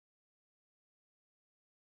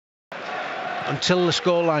until the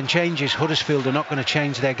scoreline changes, Huddersfield are not going to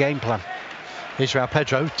change their game plan. Here's João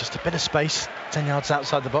Pedro, just a bit of space, 10 yards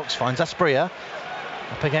outside the box, finds Asprilla.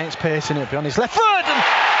 Up against Pearson, it'll be on his left foot, and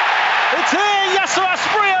it's here! Yasser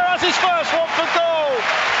Asprilla has his first Watford goal!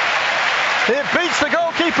 It beats the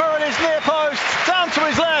goalkeeper at his near post, down to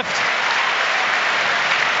his left.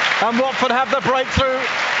 And Watford have the breakthrough,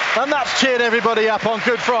 and that's cheered everybody up on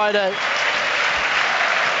Good Friday.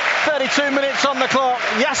 32 minutes on the clock,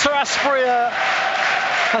 Yasser Asprilla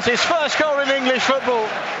has his first goal in English football.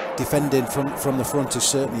 Defending from the front is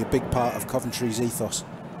certainly a big part of Coventry's ethos.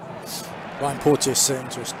 Ryan Porteous sitting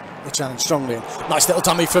to the challenge strongly. Nice little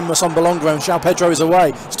dummy from Sombolonga, and João Pedro is away.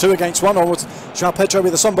 It's 2 against 1 onwards. João Pedro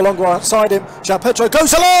with the Sombolonga outside him. João Pedro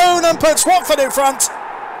goes alone and puts Watford in front.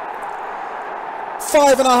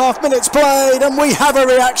 5.5 minutes played and we have a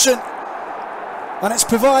reaction. And it's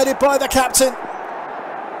provided by the captain.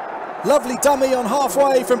 Lovely dummy on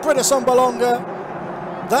halfway from Brita Sombolonga.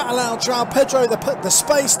 That allowed João Pedro the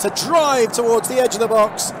space to drive towards the edge of the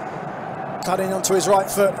box. Cutting onto his right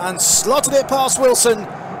foot and slotted it past Wilson.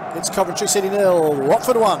 It's Coventry City 0,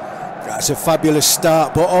 Watford 1. That's a fabulous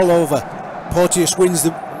start, but all over. Porteous wins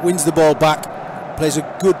the ball back, plays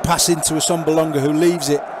a good pass into a Sombolonga who leaves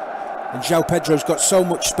it. And João Pedro's got so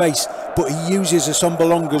much space, but he uses a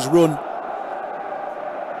Sombolonga's run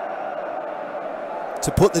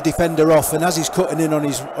to put the defender off, and as he's cutting in on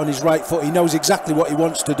his right foot, he knows exactly what he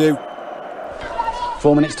wants to do.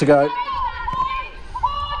 4 minutes to go.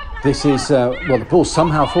 This is, well, the ball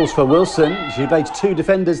somehow falls for Wilson. She evades 2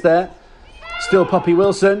 defenders there. Still Poppy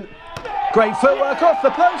Wilson. Great footwork off the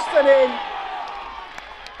post and in.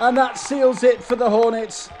 And that seals it for the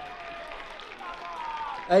Hornets.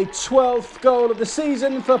 A 12th goal of the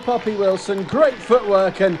season for Poppy Wilson. Great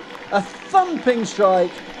footwork and a thumping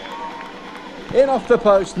strike. In off the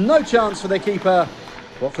post, no chance for the keeper.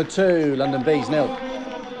 Watford 2, London Bees 0.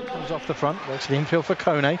 Comes off the front, goes to the infield for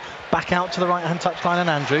Kone. Back out to the right-hand touchline and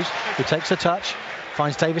Andrews, who takes a touch.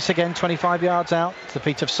 Finds Davis again, 25 yards out to the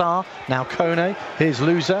feet of Sarr. Now Kone, here's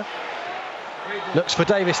Loser. Looks for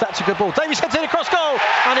Davis, that's a good ball. Davis heads in across goal,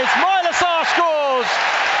 and Ismaïla Sarr scores.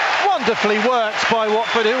 Wonderfully worked by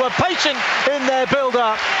Watford, who were patient in their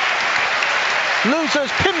build-up.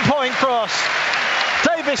 Loser's pinpoint cross.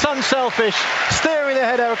 Davis unselfish, steering the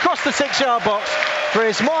header across the 6-yard box for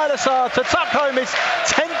Ismaïla Sarr to tuck home his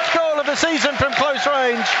 10th goal of the season from close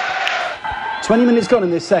range. 20 minutes gone in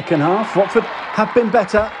this second half. Watford have been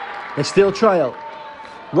better. They still trail.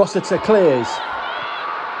 Rossiter clears.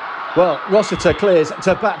 Well, Rossiter clears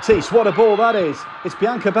to Baptiste. What a ball that is. It's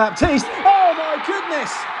Bianca Baptiste. Oh my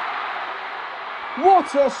goodness!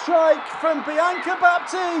 What a strike from Bianca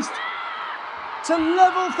Baptiste to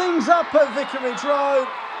level things up at Vicarage Road.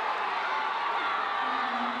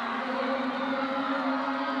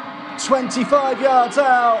 25 yards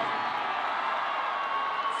out.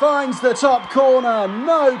 Finds the top corner.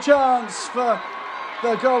 No chance for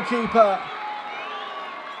the goalkeeper.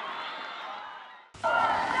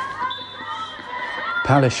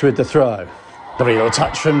 Palish with the throw. The real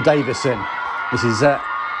touch from Davison. This is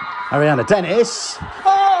Ariana Dennis.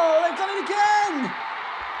 Oh, they've done it again!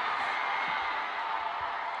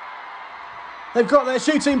 They've got their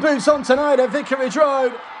shooting boots on tonight at Vicarage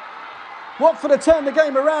Road. Watford have turned the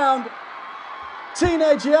game around.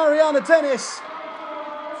 Teenage Ariana Dennis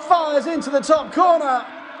fires into the top corner.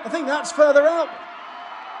 I think that's further out.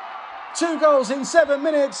 2 goals in 7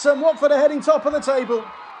 minutes and Watford are heading top of the table.